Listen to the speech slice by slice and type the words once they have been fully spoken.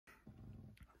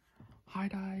Hi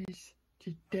guys,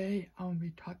 today I'll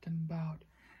be talking about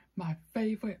my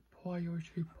favorite players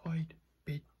who played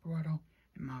Big Brother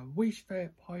and my least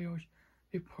favorite players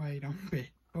who played on Big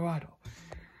Brother.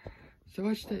 So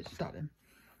let's get started.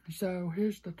 So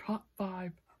here's the top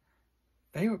 5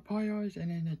 favorite players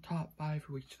and then the top 5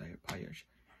 least favorite players.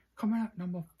 Coming out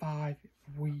number 5,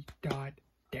 we got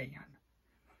Dan.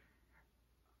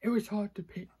 It was hard to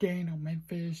pick Dan or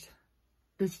Memphis.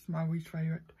 This is my least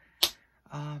favorite.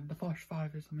 The first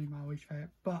 5 is my least favorite,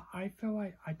 but I feel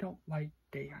like I don't like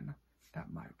Dan that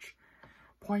much.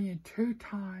 Playing 2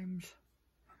 times,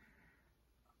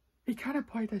 he kind of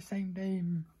played the same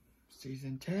game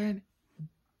season 10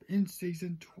 in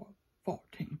season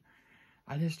 14.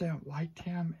 I just didn't like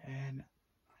him, and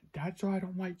that's why I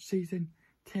don't like season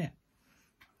 10.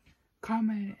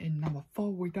 Coming in number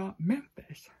 4, we got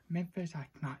Memphis. Memphis, I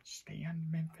cannot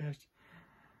stand Memphis.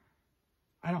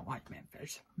 I don't like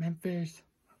Memphis.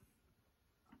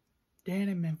 Dan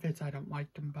and Memphis, I don't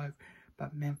like them both,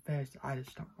 but Memphis, I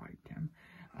just don't like him.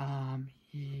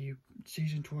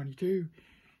 Season 22,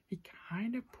 he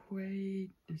kind of played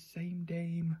the same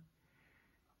game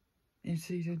in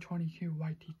season 22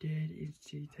 like he did in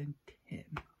season 10.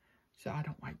 So I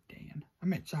don't like Dan.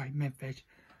 Memphis.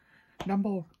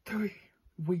 Number 3,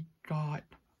 we got,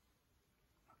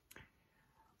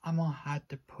 I'm gonna have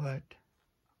to put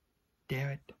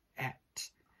Derek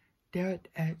X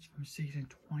from season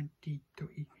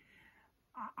 23.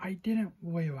 I didn't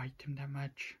really like him that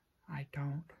much. I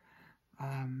don't.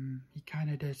 He kind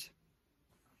of does.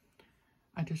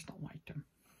 I just don't like him.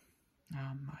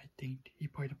 I think he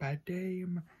played a bad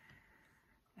game,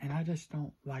 and I just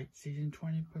don't like season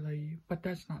 23. But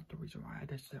that's not the reason why. I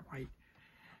just don't like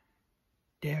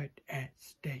Derek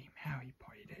X's game, how he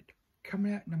played it.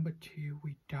 Coming out number 2,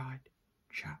 we got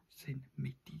Jackson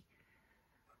Mitty.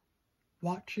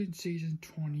 Watching season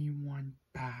 21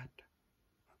 bad.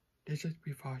 This is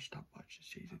before I stopped watching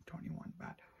season 21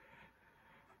 bad.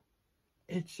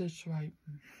 It's just like,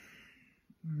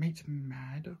 makes me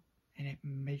mad, and it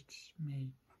makes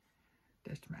me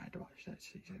just mad to watch that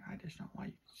season. I just don't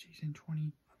like season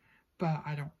 20, but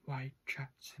I don't like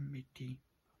Jackson Mitty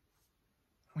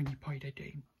when he played the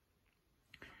game.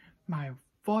 My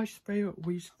first favorite,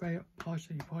 least favorite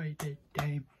person who played the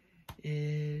game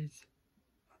is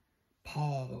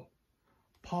Paul.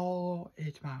 Paul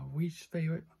is my least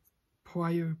favorite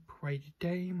player who played the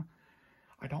game.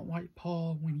 I don't like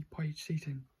Paul when he played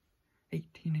season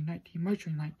 18 and 19,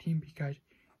 mostly 19 because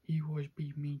he was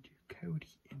being mean to Cody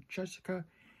and Jessica.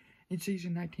 In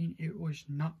season 19, it was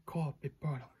not called Big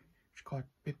Brother. It's called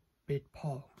Big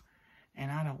Paul.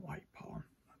 And I don't like Paul.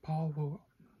 Paul will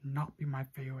not be my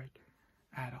favorite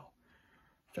at all.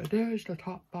 So there's the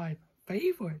top 5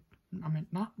 favorite.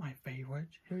 Not my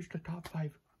favorites. Here's the top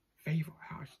 5 favorite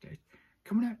houses.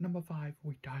 Coming out number 5,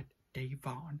 we got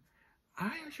Devon.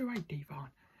 I actually like Devon.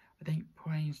 I think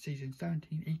playing season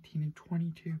 17, 18, and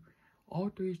 22, all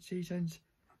 3 seasons,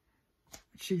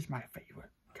 she's my favorite.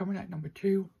 Coming out number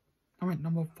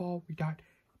 4, we got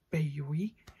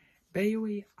Bailey.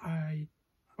 Bailey, I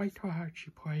liked her how she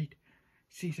played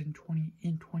season 20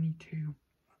 and 22.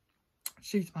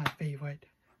 She's my favorite.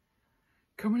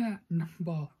 Coming out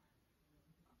number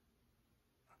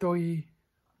 3,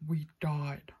 we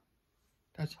got,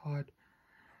 that's hard.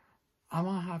 I'm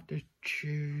gonna have to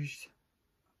choose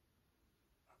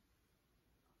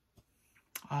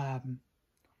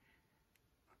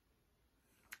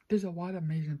there's a lot of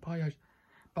amazing players,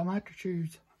 but I'm gonna have to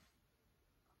choose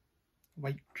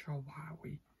Rachel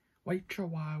Wiley.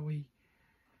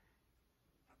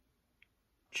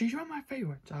 She's one of my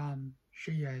favorites.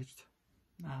 She is.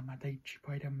 I think she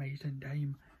played an amazing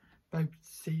game both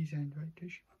seasons.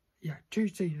 Yeah, 2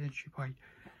 seasons she played,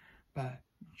 but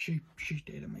she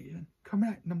did amazing. Coming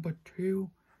at number 2,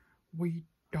 we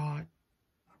got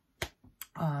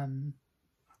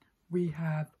we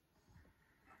have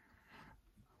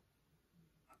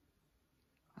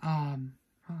I'm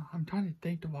trying to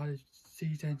think of all the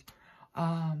seasons.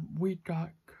 We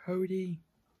got Cody.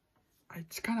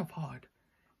 It's kind of hard,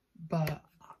 but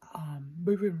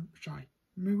moving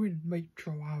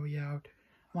Rachel Wiley out,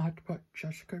 I'm gonna have to put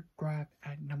Jessica Graf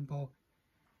at number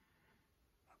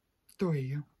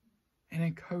 3, and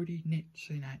then Cody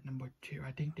Nixon at number 2.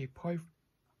 I think they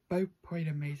both played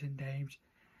amazing games.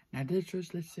 Now this was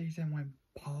the season when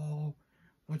Paul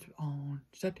was on,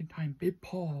 second time Big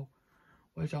Paul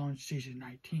was on season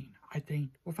 19. I think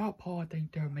without Paul, I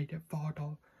think they would have made it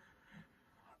farther.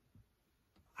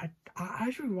 I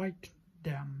actually liked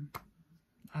them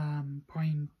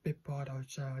playing Big Brother,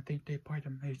 so I think they played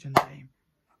an amazing game.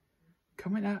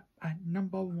 Coming up at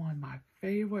number 1, my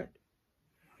favorite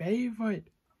favorite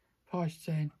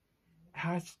person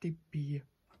has to be,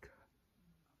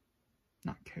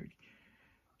 not Cody,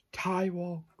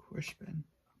 Tyrell Crispin.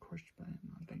 I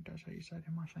think that's how you said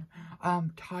him last name.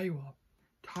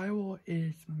 Tyrell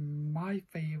is my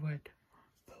favorite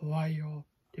player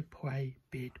to play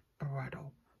Big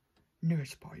Brother. New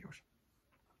spoilers.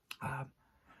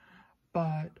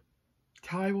 But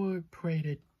Tyrell played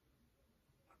an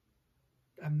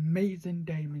amazing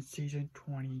game in season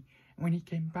 20. When he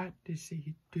came back to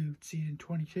do season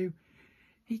 22,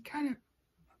 he kind of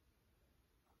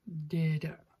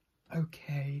did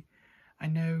okay. I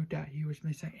know that he was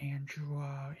missing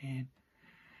Angela and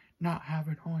not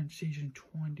having her in season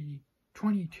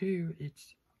 22.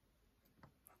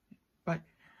 But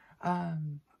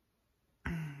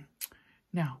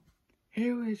now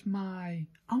here is my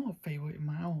own favorite and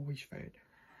my own least favorite.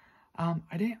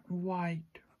 I didn't really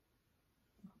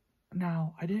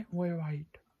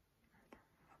like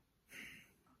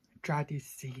try to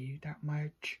see that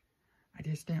much. I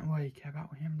just didn't really care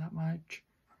about him that much.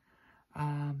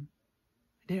 I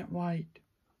didn't like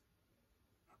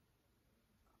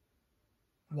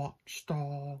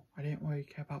Watchstar. I didn't really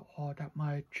care about her that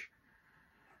much.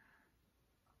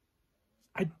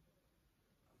 I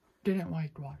didn't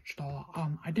like Watchstar.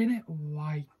 I didn't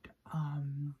like,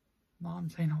 well, I'm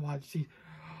saying a lot of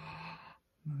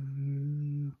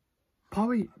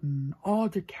probably all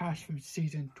the cast from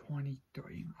season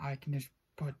 23. I can just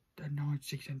put the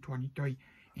non-season 23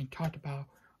 and talk about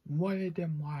what of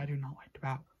them why I do not like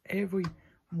about every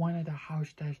one of the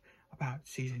houses about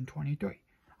season 23.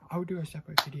 I'll do a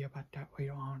separate video about that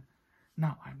later on.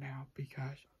 Not right now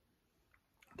because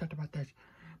I talked about this.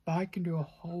 But I can do a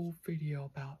whole video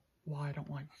about why I don't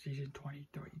like season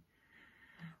 23.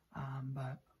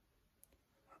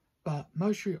 But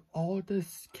mostly all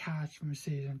this cast from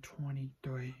season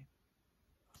 23.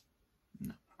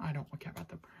 No, I don't care about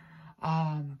them.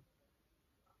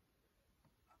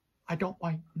 I don't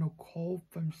like Nicole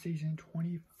from season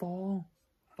 24,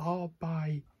 followed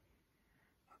by,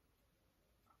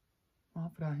 I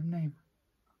forgot his name.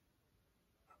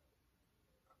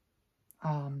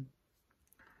 I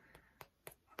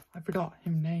forgot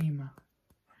his name.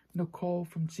 Nicole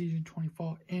from season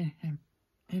 24 and him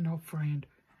and her friend.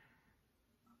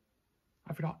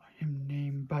 I forgot his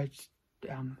name, but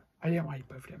I didn't like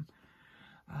both of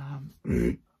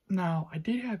them. Now, I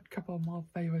did have a couple of more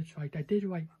favorites. Like, I did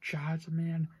like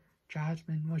Jasmine.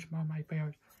 Jasmine was one of my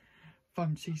favorites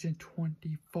from season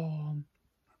 24.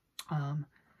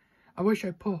 I wish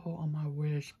I put her on my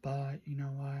list, but you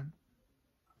know what?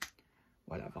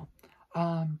 Whatever.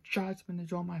 Jasmine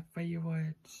is one of my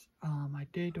favorites. I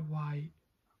did like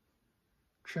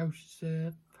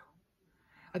Joseph.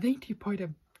 I think he put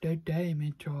the name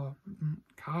into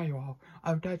Kyle.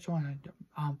 Oh, that's one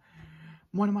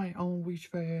of my own least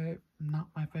favorite, not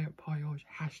my favorite players,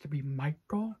 has to be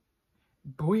Michael,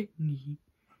 Brittany,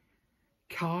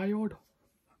 Kyle.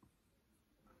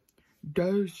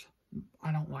 Those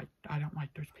I don't like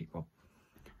those people.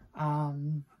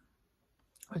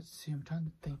 Let's see, I'm trying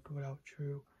to think what else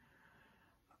true.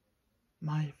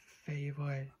 My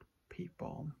favorite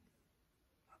people.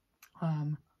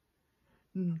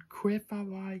 Chris I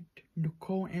liked,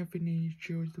 Nicole Anthony,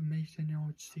 she was amazing in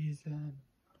old season.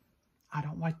 I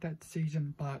don't like that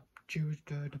season, but she was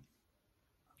good.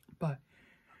 But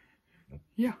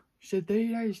yeah, so there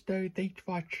you guys go. Thanks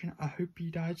for watching. I hope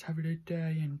you guys have a good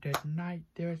day and good night.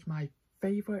 There's my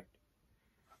favorite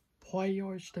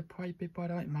players to play Big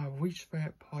Brother and my least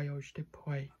favorite players to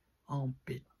play on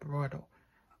Big Brother.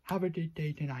 Have a good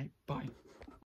day tonight. Bye.